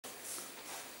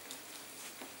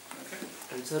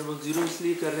Sir वो zero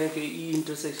इसलिए कर रहे हैं कि ई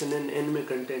इंटरसेक्शन एन एन में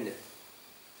कंटेंट है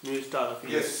mu star of E.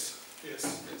 Yes. E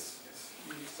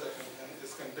intersection n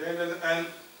is contained in n,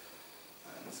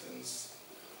 and since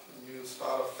mu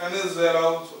star of n is 0,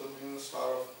 so the mu star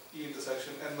of E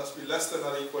intersection n must be less than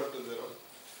or equal to 0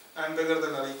 and bigger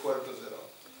than or equal to 0.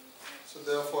 So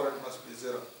therefore it must be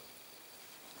 0.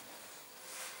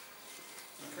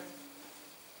 Okay.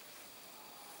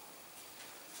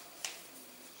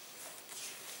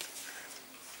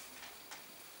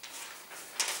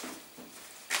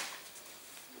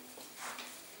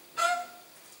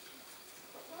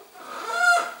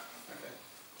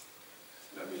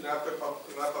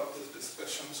 Wrap up this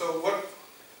discussion. So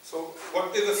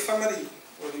what is the summary,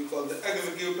 what do you call the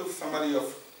executive summary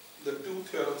of the two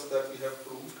theorems that we have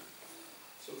proved?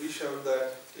 So we showed that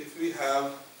if we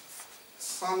have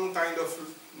some kind of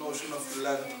notion of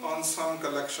length on some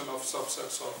collection of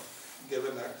subsets of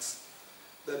given x,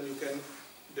 then you can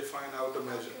define outer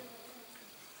measure.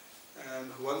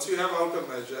 And once you have outer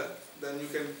measure, then you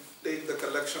can take the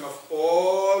collection of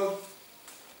all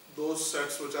those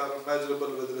sets which are measurable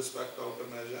with respect to outer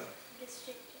measure.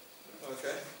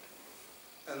 Okay.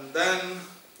 And then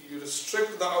you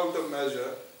restrict the outer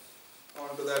measure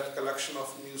onto that collection of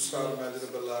mu star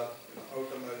measurable or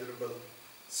outer measurable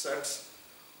sets.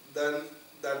 Then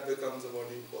that becomes what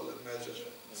you call a measure.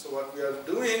 So what we are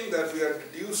doing, that we are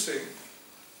deducing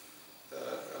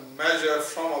a measure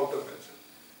from outer measure.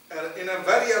 And in a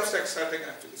very abstract setting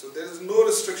actually. So there is no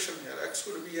restriction here. X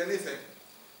could be anything.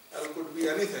 L could be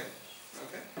anything.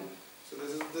 Okay? So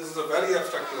this is a very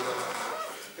abstract result.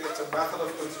 Okay? It's a method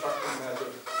of constructing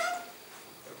measure.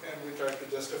 Okay? And we try to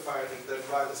justify it that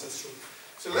why this is true.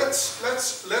 So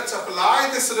let's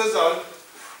apply this result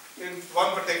in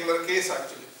one particular case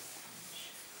actually.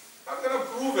 I'm going to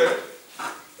prove it.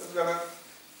 I'm going to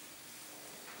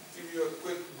give you a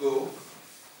quick go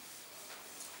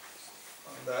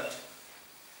on that.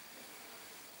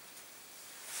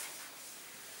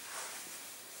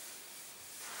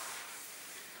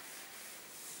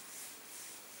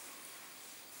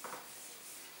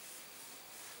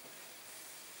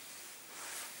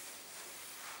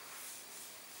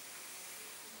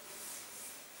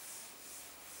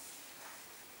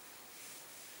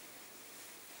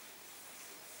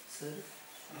 Sir,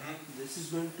 this is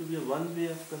going to be a one way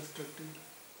of constructing.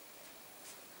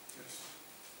 Yes,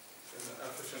 it's an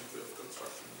efficient way of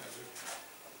constructing measure.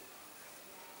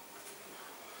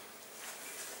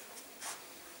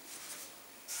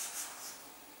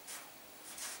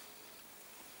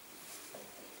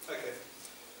 Okay.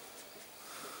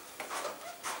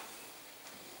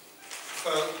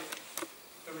 So,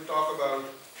 when we talk about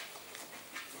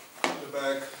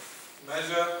Lebesgue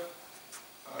measure,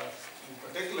 in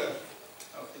particular,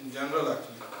 in general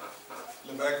actually,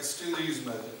 Lebesgue Stieltjes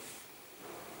measure.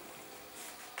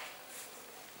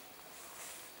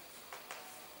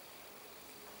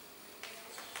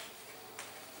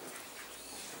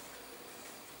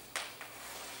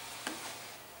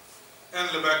 And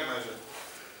Lebesgue measure.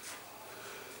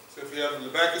 So if you have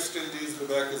Lebesgue Stieltjes,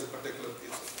 Lebesgue is a particular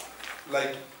case.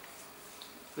 Like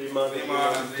Riemann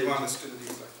and Riemann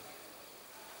Stieltjes.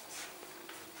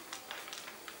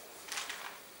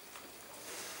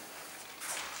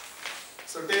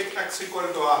 So take x equal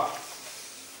to r,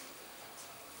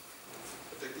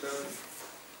 particular,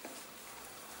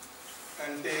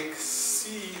 and take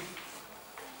C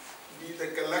be the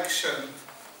collection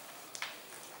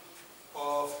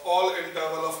of all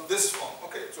interval of this form.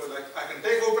 Okay, so like I can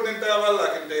take open interval,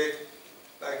 I can take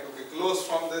like okay close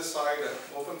from this side and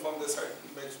open from this side,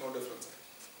 it makes no difference.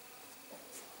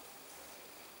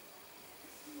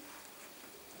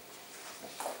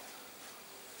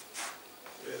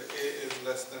 Where A is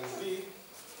less than B,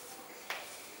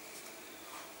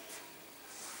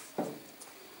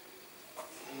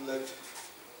 let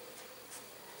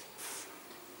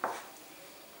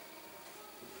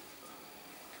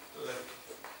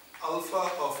alpha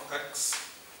of x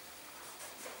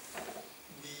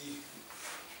be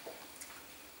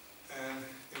an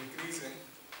increasing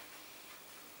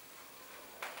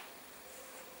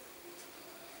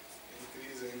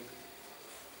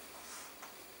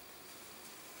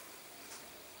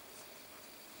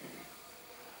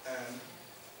and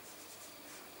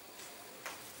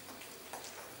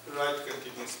right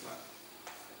continuous map.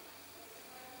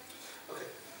 Okay,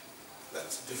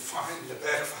 let's define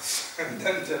Lebesgue first and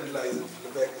then generalize it.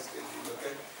 Lebesgue is still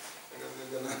okay, because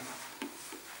we're gonna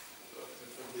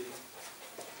it will be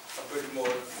a bit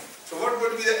more. So what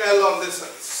would be the L on this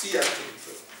C actually?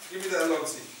 So give me the L on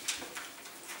C.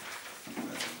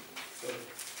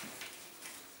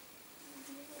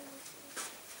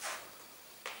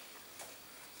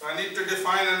 So I need to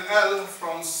define an L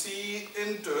from C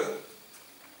into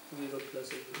 0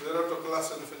 plus 0 to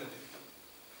plus infinity.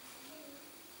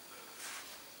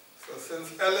 So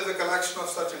since L is a collection of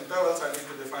such intervals, I need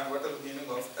to define what is the meaning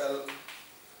of L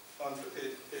onto A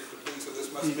to B. So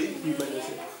this must be B minus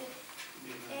A. B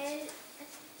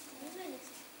minus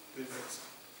B minus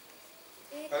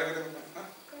huh?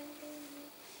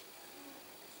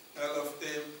 L of A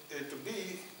to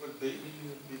B would be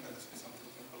B minus A,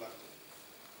 something simple like that.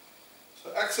 So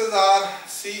X's are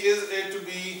C is A to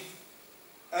B,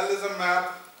 L is a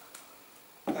map,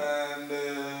 and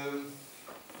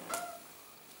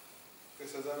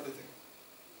this is everything.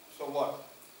 So what?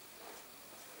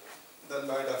 Then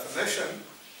by definition,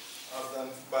 or then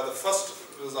by the first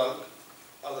result,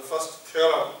 or the first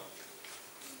theorem,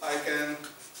 I can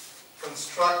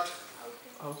construct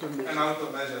an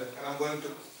outer measure, and I'm going to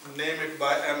name it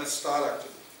by M star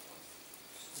actually.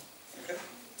 Okay?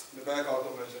 The back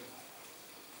outer measure.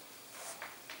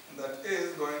 That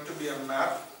is going to be a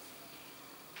map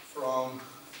from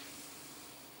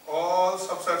all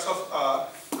subsets of R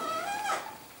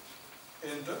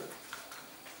into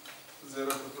 0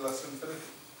 to plus infinity.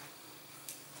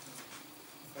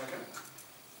 Okay?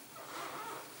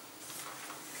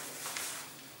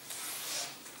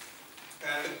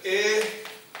 And A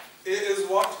is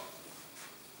what?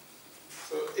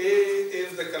 So A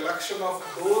is the collection of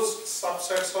those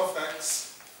subsets of X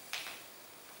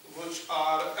which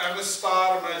are M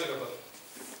star measurable.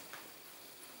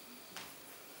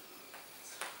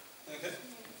 Okay?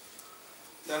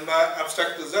 Then by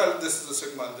abstract result, this is the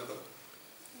sigma-algebra.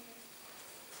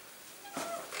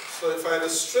 So if I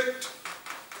restrict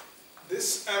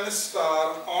this M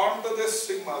star onto this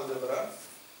sigma-algebra,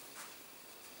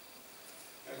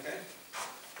 okay,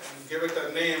 and give it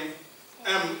a name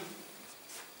M,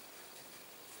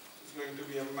 it's going to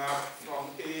be a map from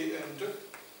A into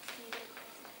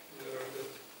 0 to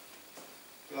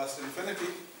plus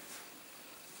infinity.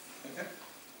 Okay,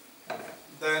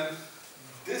 then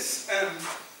this M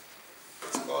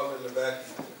is called a Lebesgue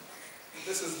measure.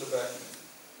 This is Lebesgue measure.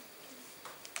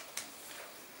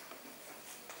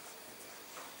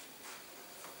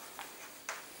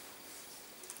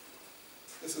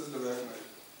 This is Lebesgue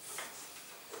measure.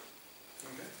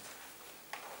 Okay.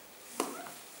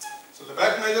 So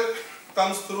Lebesgue measure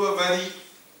comes through a very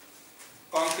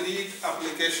concrete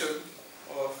application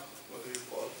of what do you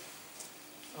call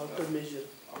outer measure.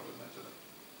 outer measure.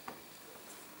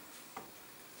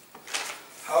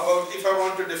 How about if I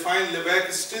want to define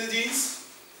Lebesgue stilges?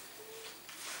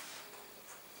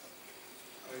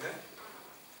 Okay.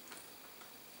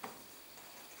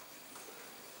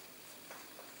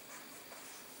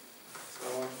 So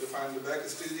I want to define Lebesgue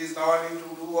stilges. Now I need to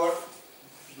do what?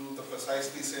 Do the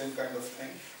precisely same kind of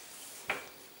thing.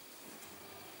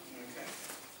 Okay.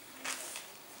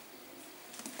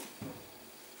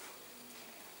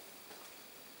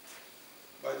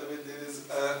 By the way, there is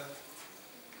a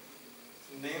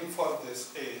name for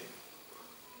this A.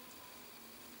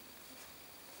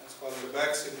 It's called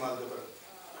Lebesgue sigma-algebra.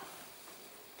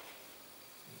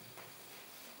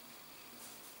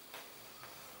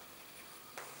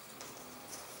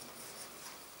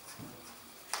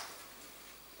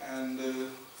 And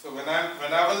so when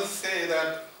I will say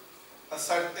that a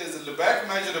set is Lebesgue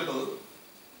measurable,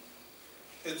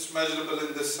 it's measurable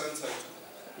in this sense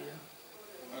actually.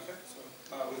 Yeah. Okay,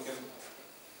 so now we can.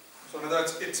 So in other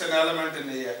words, it's an element in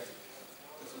A actually.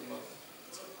 This is not.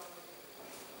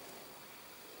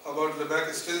 How about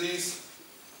Lebesgue stilges?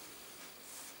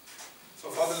 So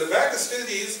for the Lebesgue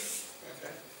stilges,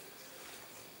 okay,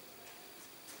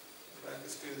 Lebesgue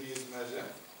stilges measure.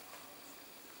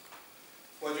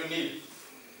 What do you need?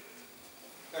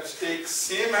 Let's take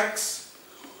same X,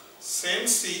 same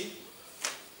C,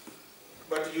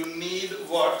 but you need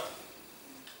what?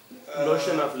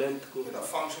 Notion of length.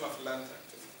 Function of length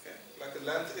actually. Okay? Like the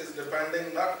length is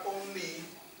depending not only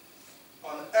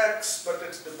on X, but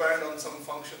it's depend on some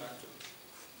function actually.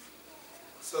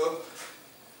 So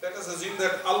let us assume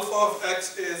that alpha of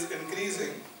X is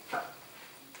increasing.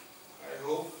 I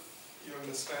hope you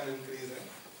understand increasing.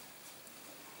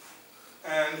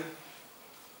 And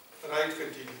right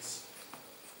continuous.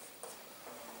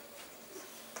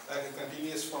 Like a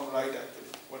continuous from right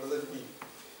actually. What does it mean?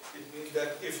 It means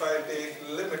that if I take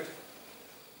limit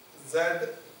z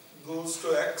goes to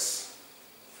x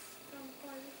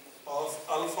of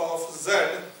alpha of z,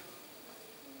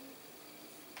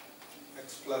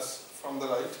 x plus from the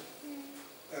right,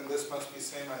 and this must be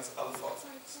same as alpha of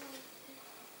x.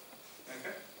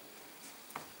 Okay?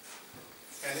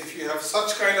 And if you have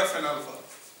such kind of an alpha,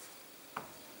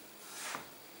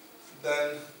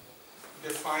 then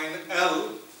define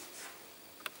L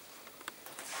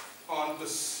on to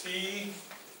C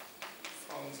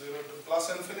from 0 to plus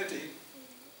infinity,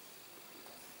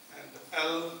 and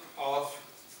L of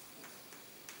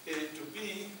A to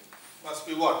B must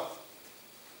be what?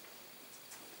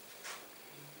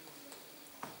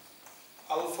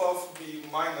 Alpha of B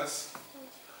minus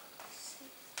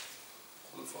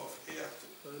alpha of A actually.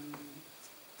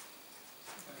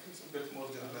 It's a bit more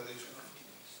generalization.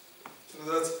 So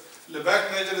that's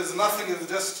Lebesgue measure is nothing, it's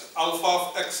just alpha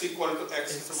of x equal to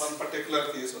x. It's one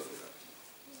particular case of it.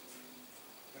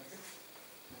 Okay?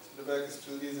 So Lebesgue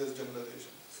still uses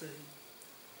generalization.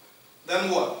 Then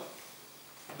what?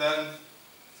 Then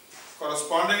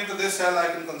corresponding to this L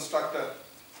I can construct a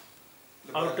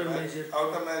outer measure,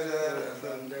 and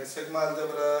then the sigma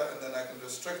algebra, and then I can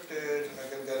restrict it, and I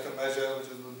can get a measure which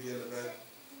will be a Lebesgue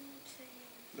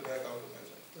outer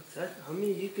measure. Sir हमें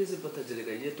ये कैसे पता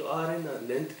चलेगा? ये तो आ रहे ना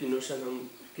length की नोशन, हम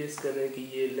केस कर रहे हैं कि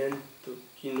ये लेंथ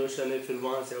की नोशन है, फिर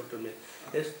वहाँ से आउटर में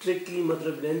स्ट्रिक्टली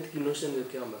मतलब लेंथ की नोशन का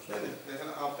क्या मतलब है? लेकिन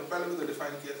आपने पहले भी तो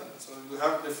डिफाइन किया था, so you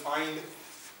have defined,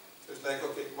 it's like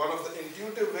okay, one of the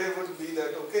intuitive way would be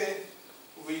that okay,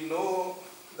 we know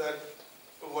that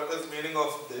what is meaning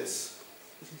of this,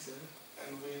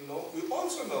 and we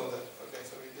also know that okay,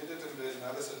 so we did it in the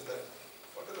analysis that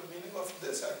what is the meaning of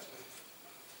this actually.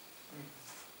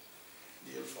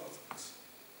 DL functions.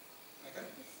 Okay?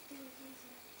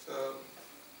 So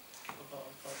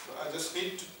I just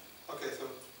need to, okay, so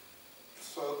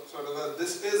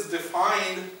this is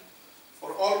defined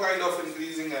for all kind of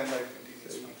increasing and like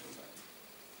continuous functions.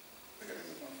 Okay.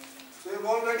 So we've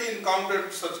already encountered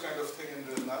such kind of thing in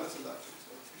the analysis actually,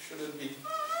 so it shouldn't be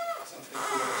something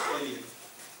too much alien.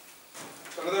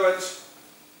 So in other words,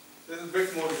 there is a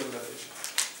bit more generalization.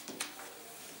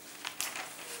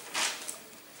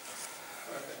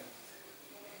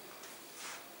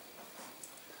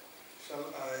 Shall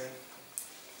I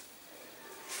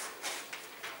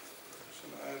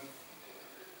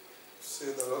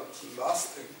say the last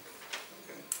thing?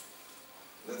 Okay.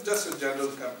 This is just a general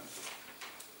comment.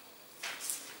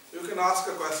 You can ask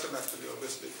a question actually,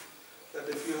 obviously, that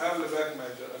if you have Lebesgue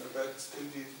measure and Lebesgue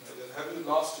Stiglitz measure, have you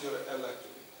lost your L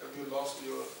actually? Have you lost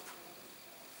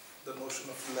the notion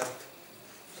of length?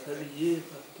 Okay.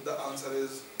 The answer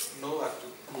is no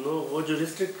actually. No, वो जो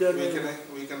restrict कर रहे हैं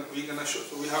we can assure,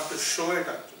 so we have to show it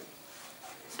actually.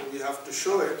 So we have to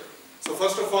show it. So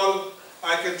first of all,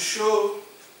 I can show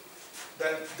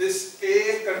that this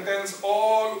A contains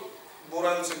all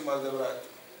Borel sigma algebra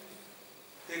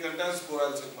actually. A contains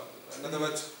Borel sigma algebra. In other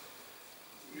words,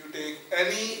 you take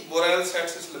any Borel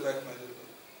sets is Lebesgue measurable.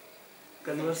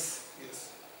 Converse. Yes.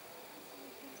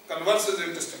 Converse is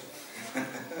interesting.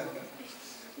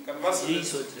 Converse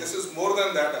is, this is more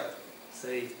than that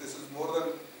actually. This is more than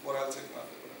Borel sigma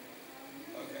algebra.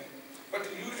 Okay. But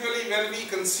usually when we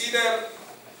consider,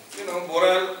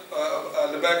 Borel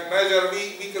Lebesgue measure,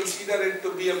 we consider it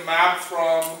to be a map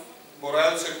from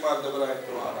Borel sigma algebra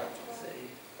into R actually,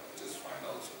 which is fine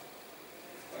also.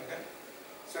 Okay.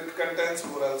 So it contains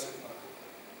Borel sigma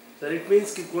algebra. Sir, it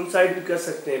means कि कौन side भी कर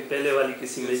सकते हैं पहले वाली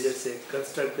किसी major से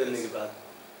कंस्ट्रक्ट करने के बाद.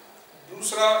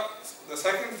 दूसरा, the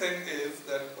second thing is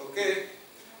that okay,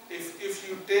 if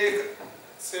you take,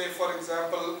 say for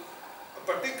example, a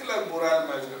particular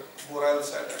Borel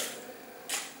set,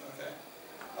 okay,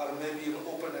 or maybe an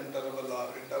open interval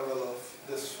or interval of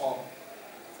this form,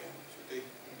 okay, if you take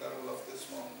interval of this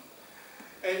form,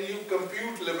 and you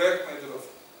compute Lebesgue measure of it,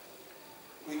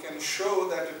 we can show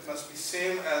that it must be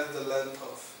same as the length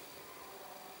of.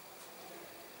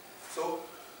 So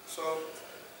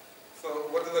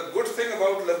what is the good thing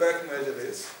about Lebesgue measure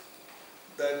is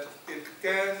that it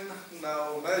can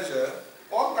now measure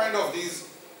all kind of these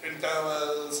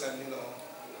intervals and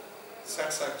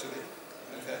sets actually,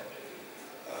 okay.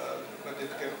 But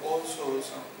it can also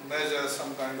measure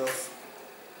some kind of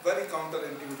very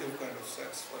counterintuitive kind of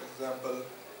sets. For example,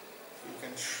 you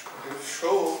can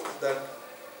show that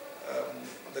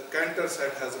the Cantor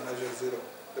set has a measure 0,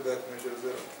 Lebesgue measure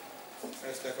 0.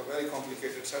 It's like a very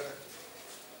complicated set actually.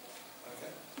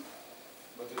 Okay,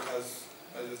 but it has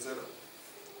measure 0.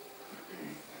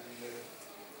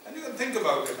 And you can think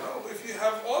about it. If you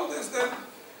have all this,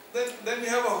 then you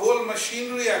have a whole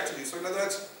machinery actually. So in other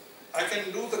words, I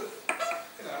can do the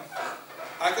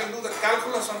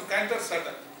calculus on Cantor set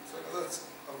actually. So in other words,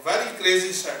 a very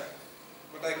crazy set,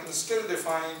 but I can still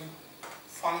define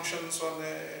functions on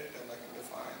it, and I can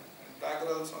define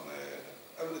integrals on it,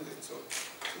 everything. So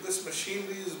this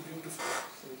machinery is beautiful.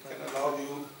 It can allow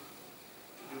you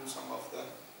to do some of the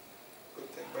good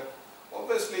thing. But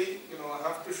obviously, I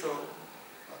have to show,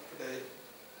 not today,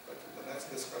 but in the next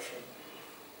discussion,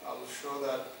 I will show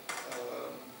that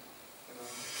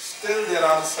still there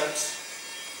are sets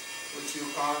which you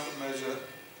can't measure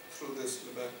through this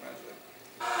Lebesgue measure.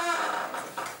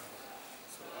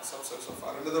 So subsets of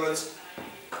R. In other words,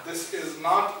 this is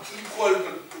not equal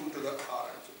to 2 to the R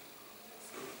actually.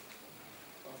 So,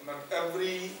 not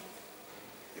every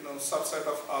subset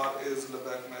of R is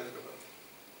Lebesgue measurable.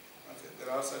 Okay, there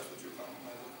are sets which you can't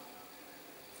measure.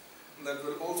 And that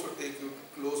will also take you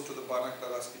close to the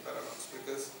Banach-Tarski paradox,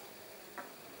 because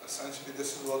essentially this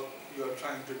is what you are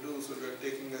trying to do. So you are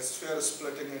taking a sphere,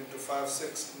 splitting into 5,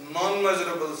 6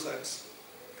 non-measurable sets,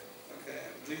 okay,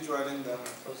 and rejoining them.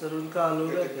 और sir उनका हल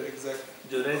होगा exactly.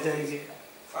 जो रह जाएंगे,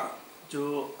 जो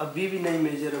अभी भी नहीं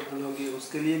मेजरेबल होंगे,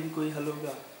 उसके लिए भी कोई हल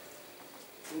होगा?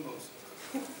 Who knows?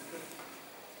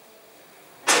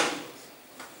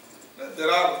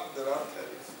 There are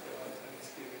theories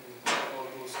giving you all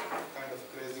those kind of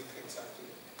crazy things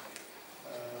actually.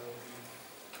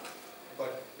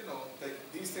 But like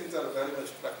these things are very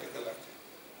much practical actually.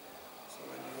 So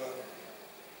when you are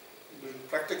doing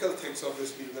practical things,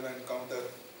 obviously you're going to encounter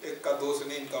एक का दो से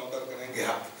नहीं encounter करेंगे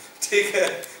आप, ठीक है?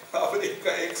 आप एक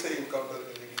का एक से encounter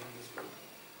करेंगे in this world.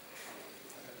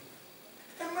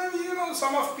 And maybe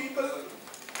some of people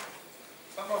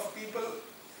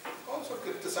also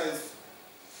criticize.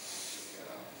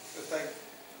 It's like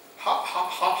how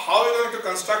are we going to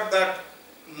construct that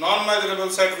non-measurable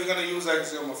set? We're going to use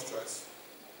axiom of choice.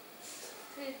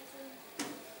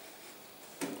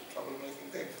 Troublemaking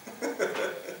thing.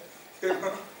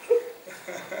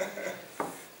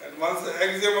 And once the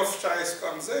axiom of choice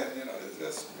comes in, it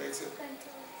just makes it a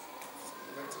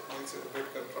bit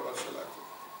controversial actually.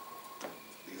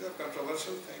 These are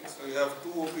controversial things. So you have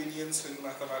two opinions in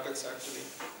mathematics actually.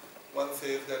 One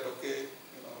says that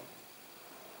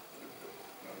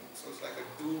so it's like a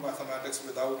do mathematics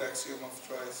without axiom of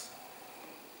choice,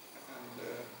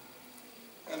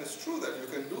 and it's true that you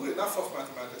can do enough of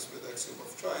mathematics with axiom of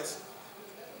choice,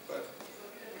 but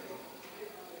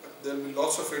there will be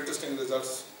lots of interesting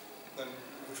results then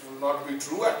which will not be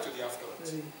true actually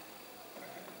afterwards.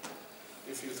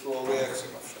 If you throw away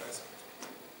axiom of choice.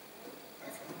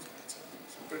 Okay.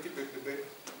 It's a pretty big debate.